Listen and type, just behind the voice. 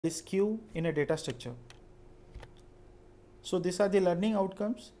is queue in a data structure. So these are the learning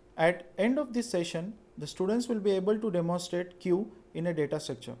outcomes. At end of this session, the students will be able to demonstrate queue in a data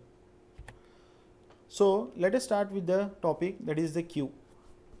structure. So let us start with the topic, that is the queue.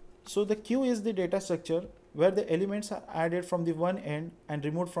 So the queue is the data structure where the elements are added from the one end and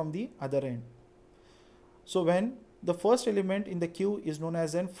removed from the other end. So when the first element in the queue is known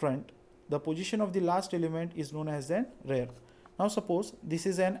as an front, the position of the last element is known as an rear. Now suppose this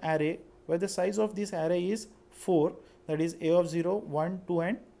is an array where the size of this array is 4, that is a of 0, 1, 2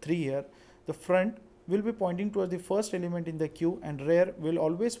 and 3 here. The front will be pointing towards the first element in the queue and rear will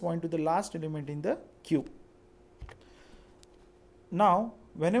always point to the last element in the queue. Now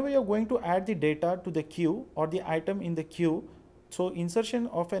whenever you are going to add the data to the queue or the item in the queue, so insertion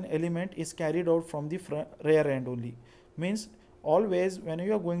of an element is carried out from the rear end only. Means always when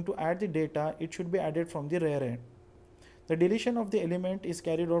you are going to add the data, it should be added from the rear end. The deletion of the element is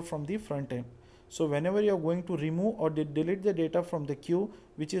carried out from the front end. So whenever you are going to remove or delete the data from the queue,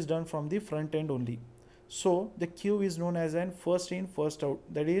 which is done from the front end only. So the queue is known as an first in first out,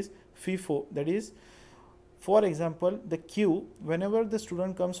 that is FIFO. That is, for example, the queue, whenever the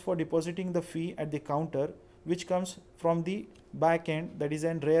student comes for depositing the fee at the counter, which comes from the back end, that is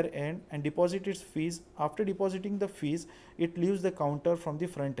an rear end, and deposit its fees. After depositing the fees, it leaves the counter from the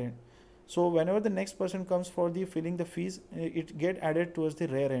front end. So whenever the next person comes for the filling the fees, it get added towards the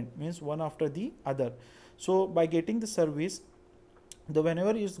rear end, means one after the other. So by getting the service, the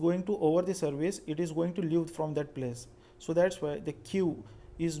whenever is going to over the service, it is going to leave from that place. So that's why the queue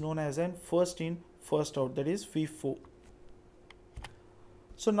is known as an first in first out, that is FIFO.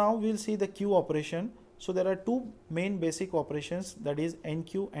 So now we'll see the queue operation. So there are two main basic operations, that is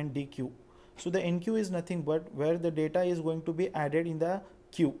NQ and DQ. So the NQ is nothing but where the data is going to be added in the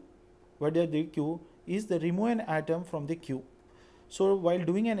queue, where the DQ is the remove an atom from the queue. So while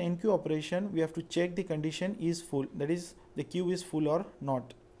doing an NQ operation, we have to check the condition is full, that is the queue is full or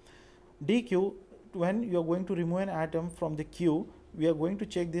not. DQ, when you are going to remove an atom from the queue, we are going to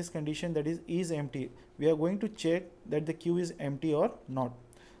check this condition, that is empty. We are going to check that the queue is empty or not.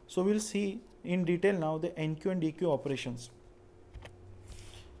 So we'll see in detail now the NQ and DQ operations.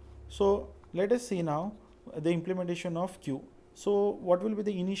 So let us see now the implementation of queue. So what will be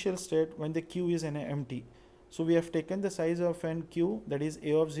the initial state when the queue is empty? So we have taken the size of an queue, that is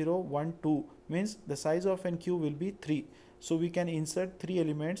a of 0, 1, 2, means the size of an queue will be 3. So we can insert 3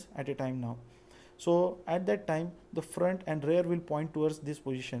 elements at a time now. So at that time, the front and rear will point towards this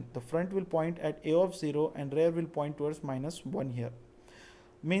position. The front will point at a of 0 and rear will point towards -1 here.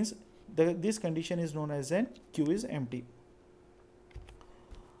 Means this condition is known as an queue is empty.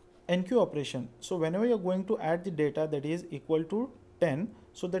 NQ operation. So whenever you are going to add the data that is equal to 10,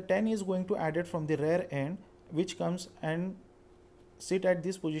 so the 10 is going to add it from the rear end, which comes and sit at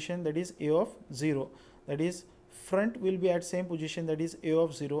this position, that is a of 0. That is front will be at same position, that is a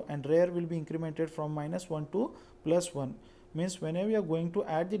of 0, and rear will be incremented from -1 to +1. Means whenever you are going to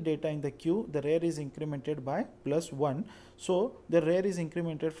add the data in the queue, the rear is incremented by +1. So the rear is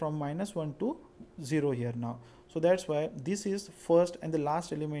incremented from -1 to 0 here now. So that's why this is first and the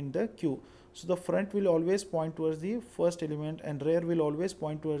last element in the queue. So the front will always point towards the first element and rear will always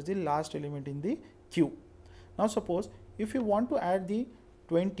point towards the last element in the queue. Now suppose if you want to add the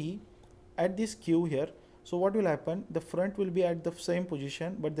 20 at this queue here, so what will happen? The front will be at the same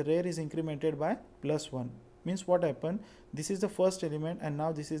position, but the rear is incremented by +1. Means what happened? This is the first element and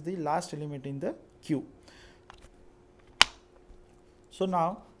now this is the last element in the queue. So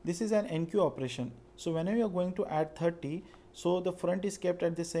now this is an NQ operation. So whenever you are going to add 30, so the front is kept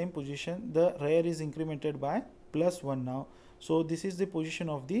at the same position, the rear is incremented by +1 now. So this is the position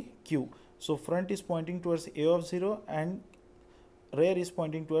of the queue. So front is pointing towards a of 0 and rear is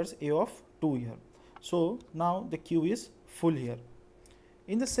pointing towards a of 2 here. So now the queue is full here.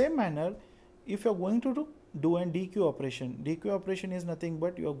 In the same manner, if you are going to do an DQ operation, DQ operation is nothing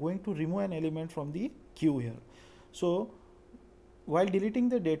but you are going to remove an element from the queue here. So while deleting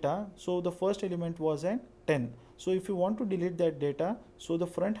the data, so the first element was an 10. So if you want to delete that data, so the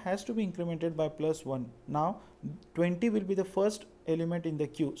front has to be incremented by +1. Now 20 will be the first element in the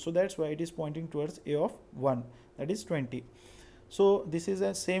queue. So that's why it is pointing towards a of 1, that is 20. So this is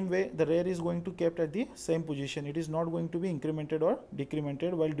the same way the rear is going to kept at the same position. It is not going to be incremented or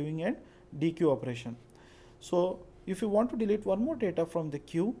decremented while doing a DQ operation. So if you want to delete one more data from the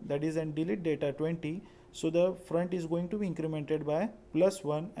queue, that is and delete data 20, so the front is going to be incremented by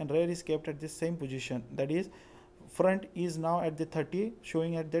 +1 and rear is kept at the same position. That is front is now at the 30,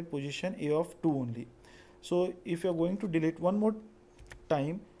 showing at that position a of 2 only. So if you are going to delete one more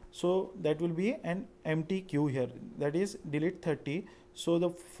time, so that will be an empty queue here, that is delete 30. So the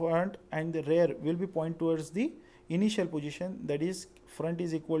front and the rear will be point towards the initial position, that is front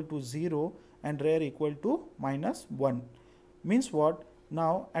is equal to 0 and rear equal to -1. Means what?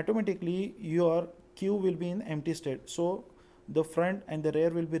 Now automatically your Q will be in empty state. So the front and the rear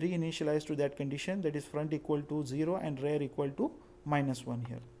will be reinitialized to that condition, that is front equal to 0 and rear equal to -1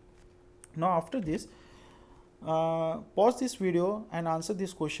 here. Now after this, pause this video and answer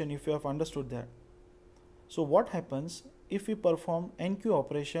this question if you have understood that. So what happens if we perform NQ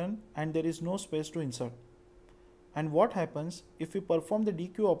operation and there is no space to insert? And what happens if we perform the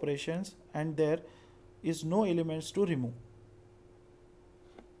DQ operations and there is no elements to remove?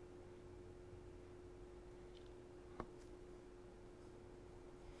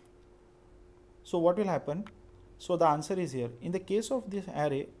 So what will happen? So the answer is here. In the case of this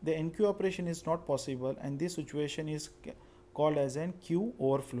array, the NQ operation is not possible and this situation is called as an Q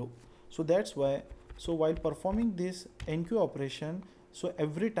overflow. So that's why, so while performing this NQ operation, so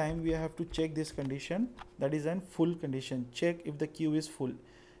every time we have to check this condition, that is an full condition. Check if the queue is full.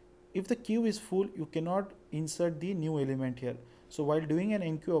 If the queue is full, you cannot insert the new element here. So while doing an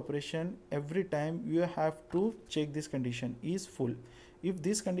NQ operation, every time you have to check this condition is full. If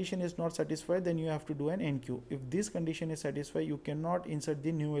this condition is not satisfied, then you have to do an NQ. If this condition is satisfied, you cannot insert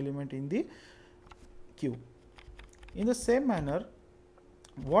the new element in the queue. In the same manner,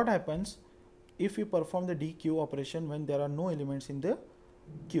 what happens if we perform the DQ operation when there are no elements in the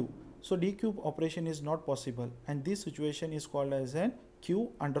queue? So DQ operation is not possible and this situation is called as an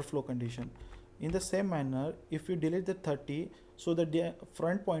queue underflow condition. In the same manner, if you delete the 30, so the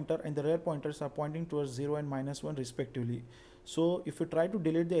front pointer and the rear pointers are pointing towards 0 and -1 respectively. So if you try to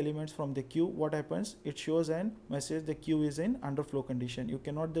delete the elements from the queue, what happens? It shows an message the queue is in underflow condition. You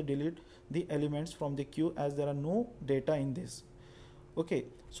cannot delete the elements from the queue as there are no data in this. Okay,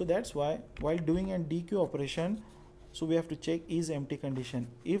 so that's why while doing an DQ operation, so we have to check is empty condition.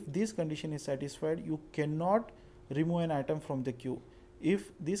 If this condition is satisfied, you cannot remove an item from the queue.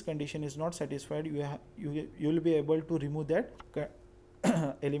 If this condition is not satisfied, you will be able to remove that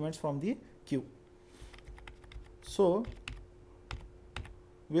elements from the queue. So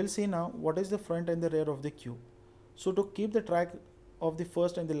we'll see now what is the front and the rear of the queue. So to keep the track of the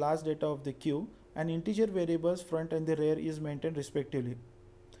first and the last data of the queue, an integer variables front and the rear is maintained respectively.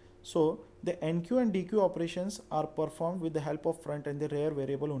 So the NQ and DQ operations are performed with the help of front and the rear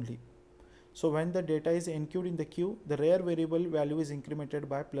variable only. So when the data is NQ'd in the queue, the rear variable value is incremented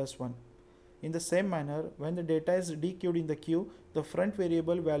by +1. In the same manner, when the data is DQ'd in the queue, the front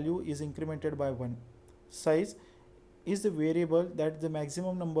variable value is incremented by 1. Size is the variable that the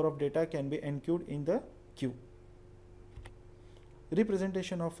maximum number of data can be NQ'd in the queue.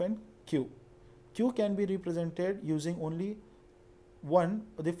 Representation of an queue. Queue can be represented using only one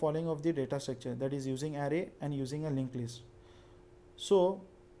of the following of the data structure, that is using array and using a linked list. So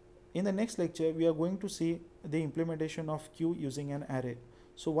in the next lecture, we are going to see the implementation of queue using an array.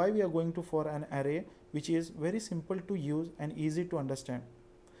 So why we are going to for an array which is very simple to use and easy to understand.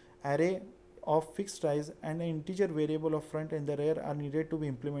 Array of fixed size and an integer variable of front and the rear are needed to be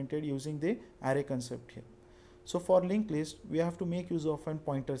implemented using the array concept here. So for linked list, we have to make use of an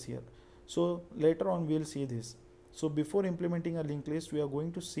pointers here. So later on we will see this. So before implementing a linked list, we are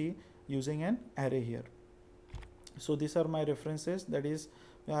going to see using an array here. So these are my references, that is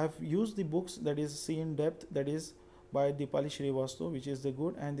I have used the books, that is See in Depth, that is by Deepali Srivastav, which is the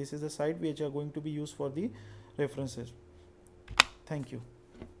good, and this is the site which are going to be used for the references. Thank you.